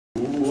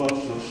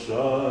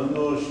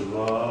שושנו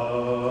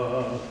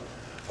שבה,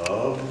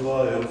 אהבה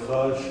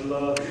ילחש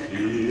לה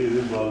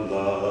שיר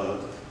בלט,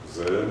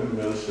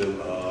 זמר של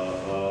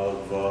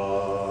אהבה.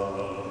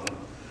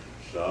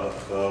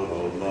 שחר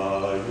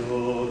עונה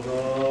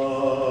יודע,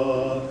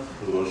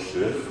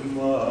 ראשך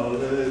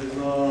מלא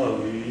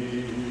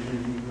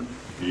נעלים,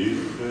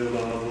 יחל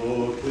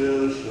הבוקר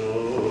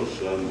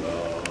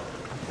שושנה,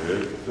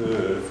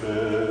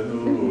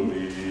 הכתפנו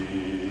לי.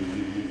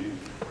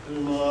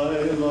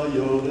 לילה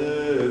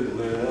יורד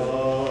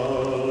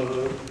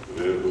לאט,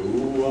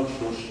 ורוח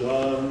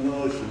שושן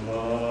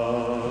נושבה,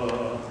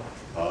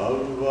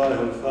 אהבה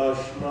ילחש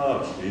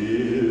לך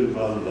שיר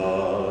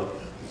בלט,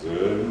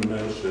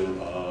 זמר של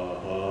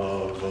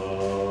אהבה.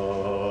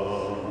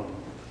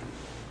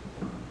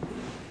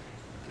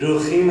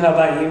 ברוכים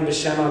הבאים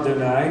בשם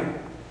אדוני.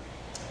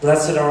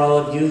 Blessed are all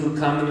of you who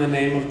come in the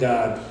name of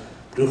God.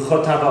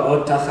 ברוכות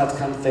הבאות תחת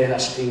כנפי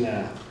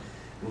השכינה.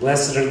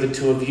 Blessed are the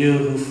two of you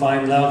who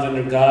find love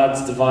under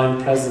God's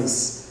divine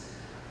presence,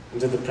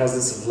 under the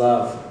presence of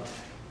love.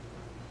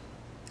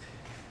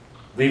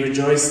 We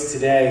rejoice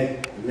today,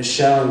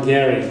 Michelle and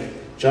Gary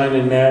join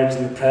in marriage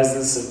in the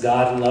presence of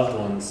God and loved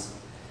ones.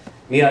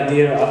 Mi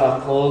adir al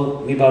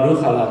hakol, mi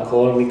baruch al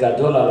hakol, mi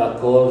gadol al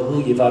hakol,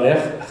 hu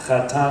yivarech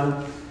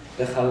chatan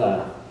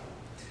v'chala.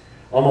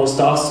 O most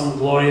awesome,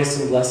 glorious,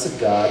 and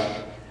blessed God,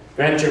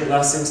 grant your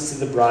blessings to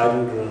the bride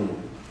and groom.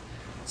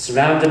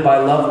 Surrounded by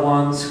loved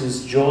ones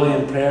whose joy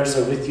and prayers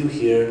are with you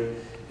here,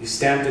 you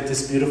stand at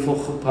this beautiful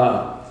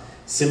chuppah,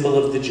 symbol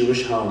of the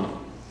Jewish home.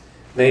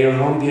 May your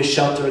home be a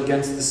shelter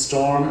against the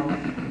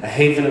storm, a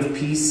haven of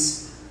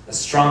peace, a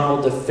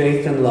stronghold of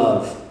faith and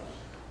love.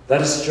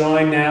 Let us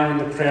join now in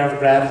the prayer of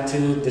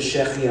gratitude, the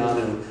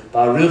Shechianu.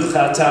 Baruch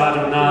atah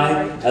Adonai,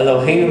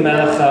 Eloheinu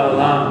melech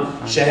haolam,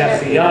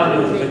 shehechianu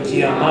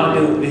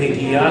v'kiyamanu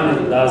v'higiyanu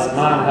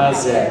lazman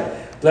hazeh.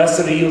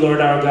 Blessed are you, Lord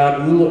our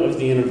God, ruler of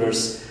the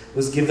universe, who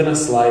has given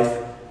us life,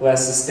 who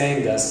has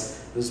sustained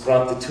us, who has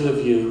brought the two of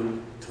you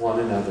to one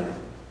another.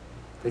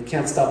 We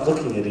can't stop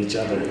looking at each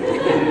other.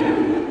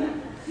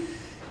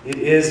 It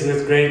is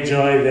with great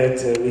joy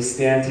that we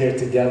stand here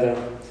together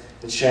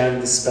and sharing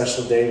this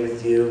special day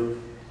with you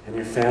and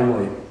your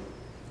family.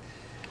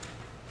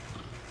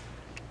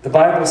 The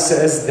Bible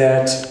says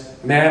that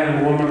man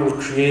and woman were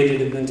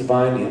created in the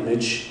divine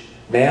image.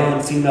 Male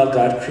and female,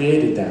 God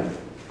created them.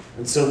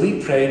 And so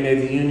we pray, may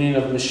the union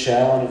of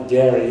Michelle and of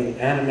Gary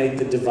animate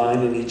the divine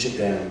in each of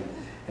them,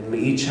 and may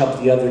each help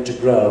the other to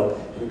grow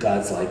in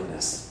God's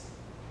likeness.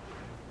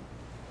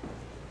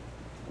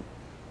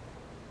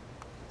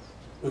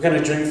 We're going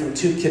to drink from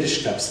two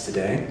Kiddush cups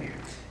today,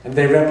 and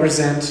they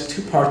represent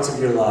two parts of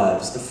your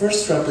lives. The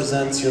first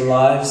represents your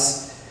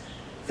lives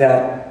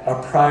that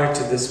are prior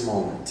to this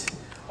moment.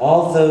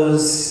 All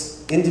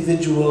those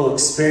individual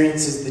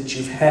experiences that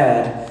you've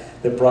had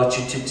that brought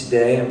you to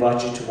today and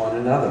brought you to one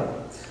another.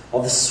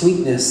 All the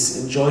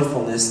sweetness and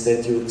joyfulness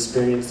that you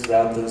experienced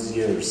throughout those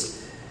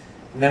years.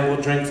 And then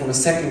we'll drink from a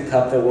second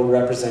cup that will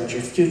represent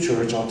your future,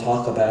 which I'll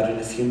talk about in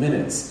a few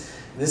minutes.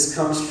 This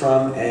comes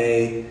from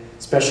a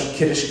special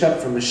Kiddush cup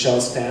from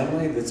Michelle's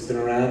family that's been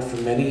around for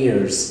many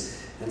years.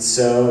 And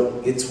so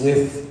it's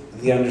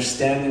with the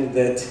understanding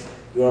that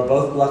you are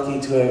both lucky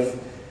to have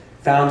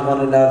found one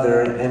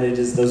another, and it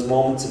is those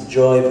moments of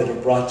joy that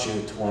have brought you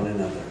to one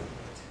another.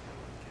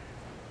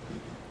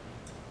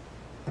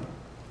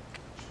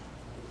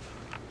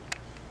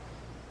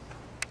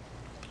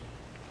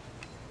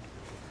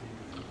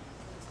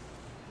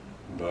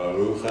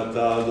 Baruch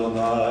atah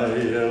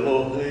Adonai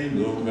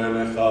Eloheinu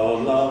melech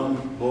haolam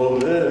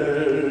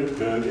borei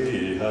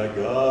kli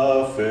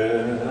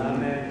hagafen.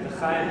 Amen.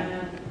 Amen.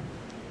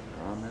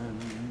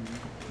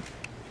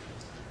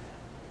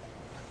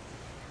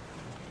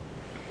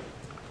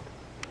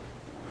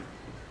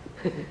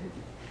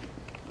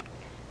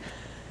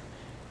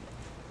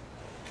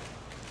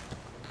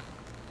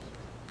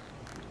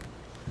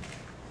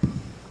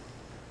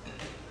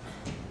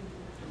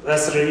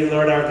 Blessed are you,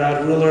 Lord our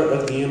God, ruler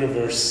of the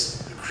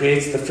universe, who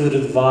creates the fruit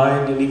of the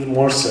vine, and even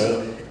more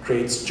so,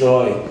 creates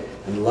joy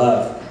and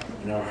love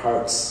in our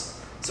hearts.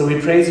 So we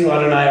praise you,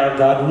 Adonai, our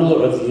God,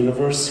 ruler of the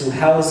universe, who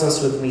hallows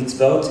us with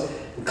mitzvot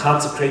and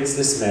consecrates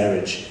this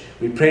marriage.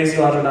 We praise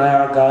you, Adonai,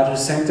 our God, who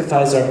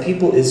sanctifies our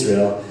people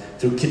Israel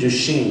through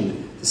Kiddushin,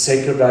 the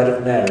sacred rite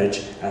of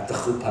marriage at the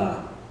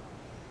chuppah.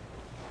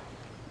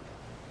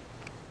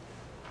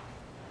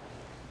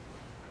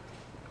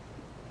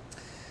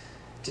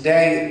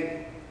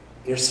 Today,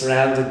 you're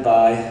surrounded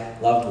by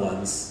loved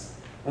ones.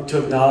 I want to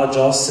acknowledge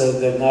also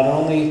that not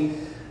only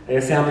are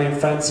your family and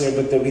friends here,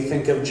 but that we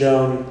think of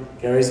Joan,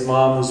 Gary's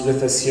mom, who's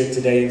with us here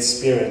today in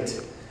spirit.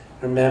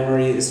 Her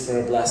memory is for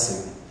a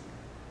blessing.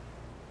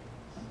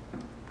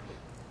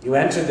 You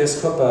enter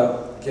this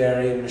chuppah,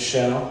 Gary and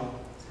Michelle,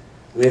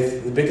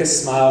 with the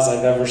biggest smiles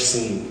I've ever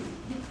seen.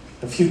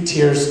 A few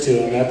tears too,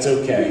 and that's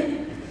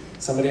okay.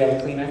 Somebody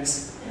have a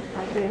Kleenex?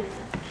 I do.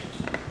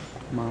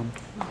 Mom.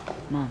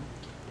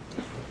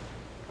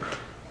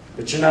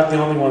 But you're not the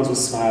only ones with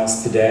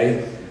smiles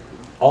today.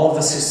 All of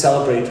us who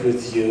celebrate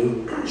with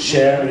you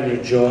share in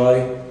your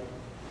joy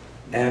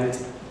and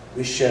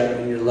we share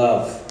in your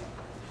love.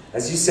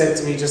 As you said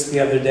to me just the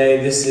other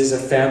day, this is a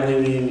family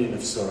reunion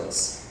of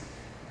sorts.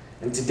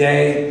 And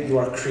today, you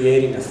are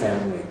creating a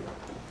family.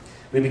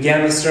 We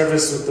began the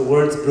service with the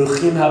words,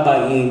 Bruchim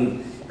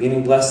Habayim,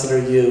 meaning blessed are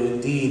you.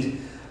 Indeed,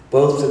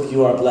 both of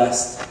you are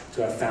blessed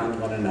to have found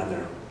one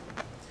another.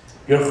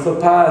 Your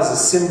chuppah is a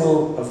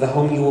symbol of the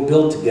home you will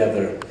build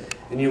together.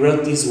 And you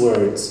wrote these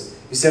words.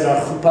 You said,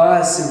 our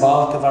chuppah is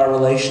symbolic of our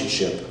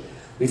relationship.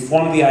 We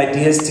formed the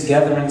ideas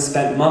together and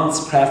spent months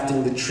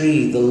crafting the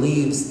tree, the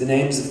leaves, the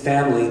names of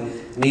family,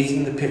 and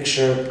even the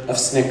picture of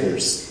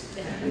Snickers.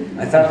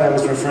 I thought I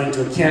was referring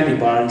to a candy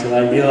bar until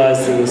I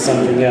realized it was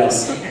something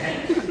else.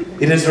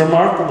 It is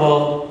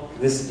remarkable,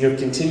 you're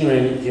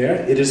continuing here,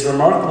 it is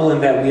remarkable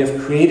in that we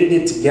have created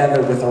it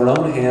together with our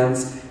own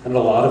hands and a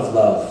lot of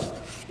love.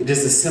 It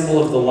is a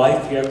symbol of the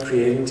life we are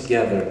creating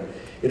together.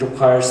 It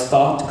requires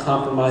thought,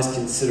 compromise,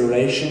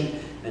 consideration,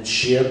 and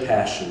sheer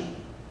passion.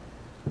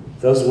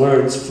 Those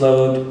words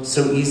flowed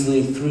so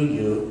easily through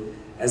you,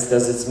 as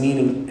does its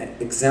meaning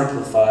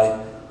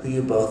exemplify who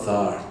you both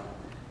are.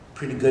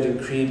 Pretty good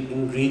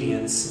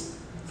ingredients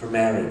for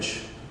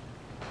marriage.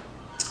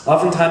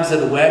 Oftentimes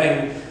at a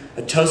wedding,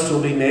 a toast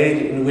will be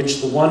made in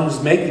which the one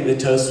who's making the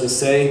toast will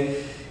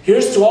say,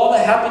 here's to all the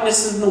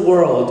happiness in the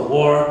world,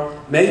 or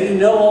may you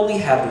know only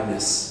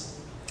happiness.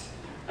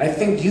 I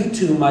think you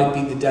two might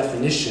be the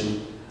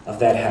definition of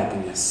that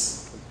happiness.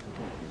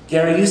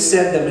 Gary, you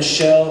said that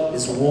Michelle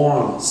is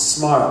warm,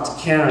 smart,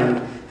 caring,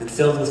 and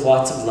filled with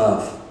lots of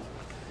love.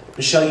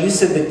 Michelle, you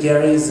said that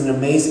Gary is an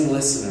amazing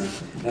listener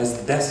and has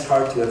the best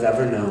heart you have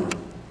ever known.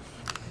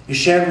 You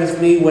shared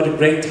with me what a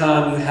great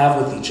time you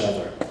have with each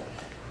other,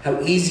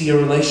 how easy your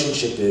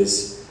relationship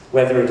is,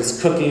 whether it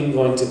is cooking,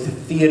 going to the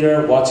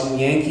theater, watching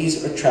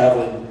Yankees, or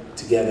traveling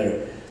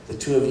together. The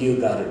two of you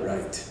got it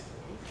right.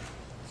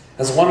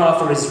 As one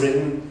author has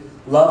written,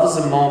 love is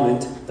a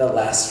moment that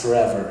lasts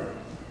forever.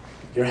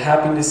 Your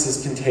happiness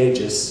is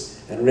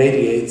contagious and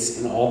radiates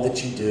in all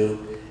that you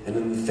do and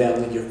in the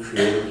family you're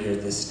creating here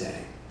this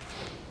day.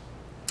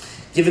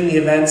 Given the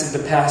events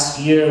of the past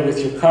year with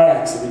your car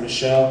accident,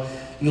 Michelle,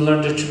 you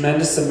learned a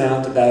tremendous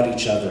amount about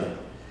each other,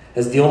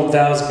 as the old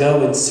vows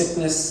go, in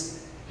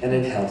sickness and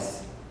in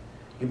health.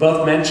 You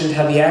both mentioned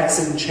how the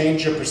accident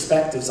changed your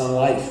perspectives on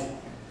life.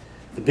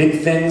 The big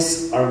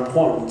things are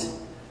important,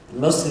 and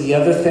most of the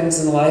other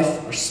things in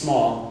life are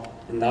small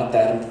and not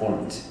that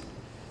important.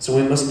 So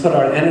we must put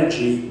our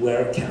energy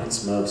where it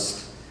counts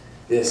most.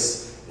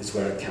 This is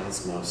where it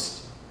counts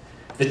most.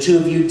 The two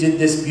of you did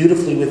this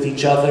beautifully with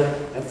each other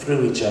and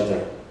through each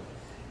other.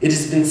 It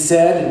has been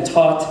said and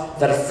taught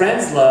that a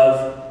friend's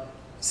love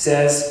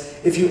says,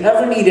 if you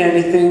ever need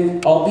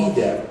anything, I'll be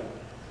there.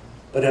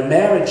 But a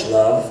marriage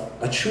love,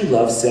 a true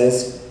love,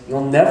 says,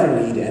 you'll never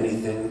need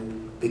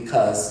anything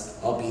because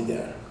I'll be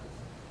there.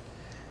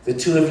 The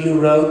two of you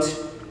wrote,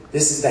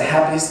 this is the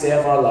happiest day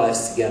of our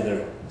lives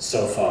together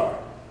so far.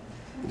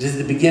 It is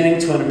the beginning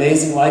to an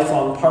amazing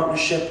lifelong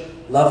partnership,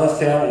 love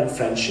affair, and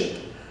friendship.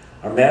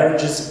 Our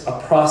marriage is a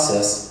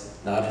process,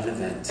 not an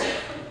event.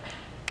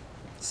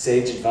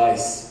 Sage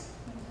advice.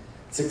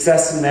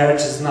 Success in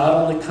marriage does not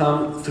only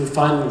come through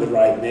finding the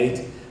right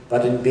mate,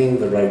 but in being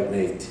the right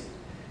mate.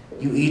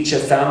 You each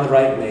have found the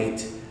right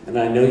mate, and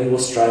I know you will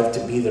strive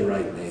to be the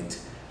right mate.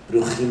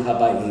 Bruchim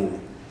Habayim.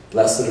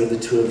 Blessed are the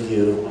two of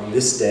you on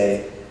this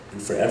day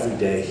and for every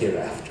day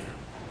hereafter.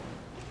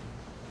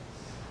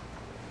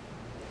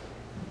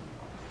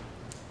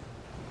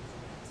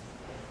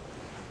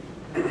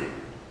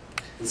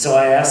 And so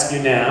I ask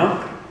you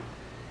now,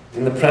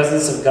 in the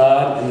presence of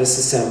God and this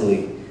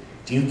assembly,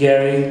 do you,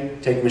 Gary,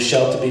 take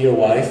Michelle to be your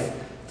wife,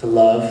 to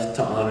love,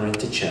 to honor, and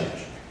to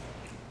cherish?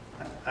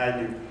 I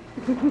do.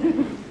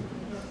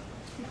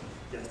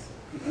 Yes.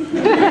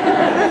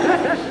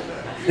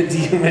 Do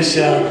you,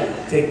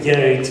 Michelle, take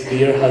Gary to be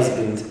your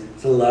husband,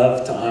 to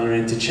love, to honor,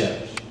 and to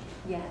cherish?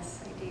 Yes,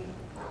 I do.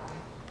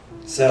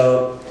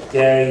 So,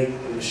 Gary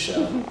and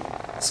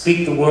Michelle,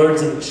 speak the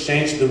words and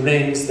exchange the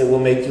rings that will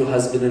make you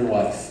husband and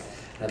wife.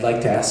 I'd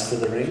like to ask for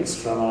the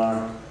rings from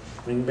our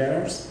ring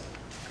bearers.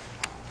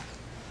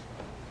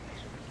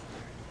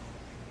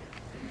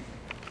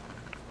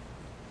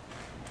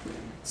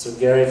 So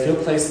Gary, if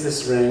you'll place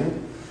this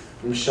ring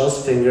on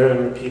Michelle's finger and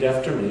repeat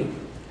after me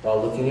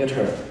while looking at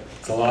her.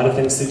 It's a lot of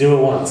things to do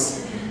at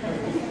once.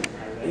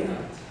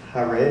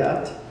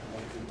 Harayat,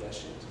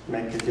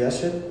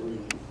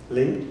 Mekudeshet,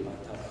 Li,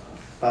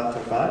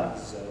 Batabat,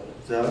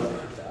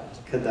 Zo,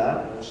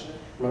 Kadat,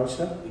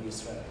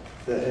 Moshe,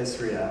 the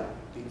Israel.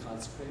 Be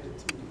consecrated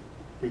to me.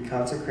 Be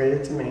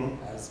consecrated to me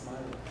As my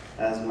wife.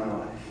 as my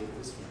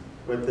wife.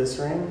 With this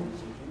ring,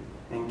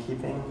 in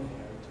keeping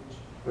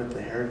with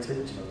the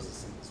heritage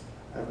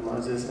of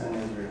Moses and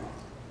Israel.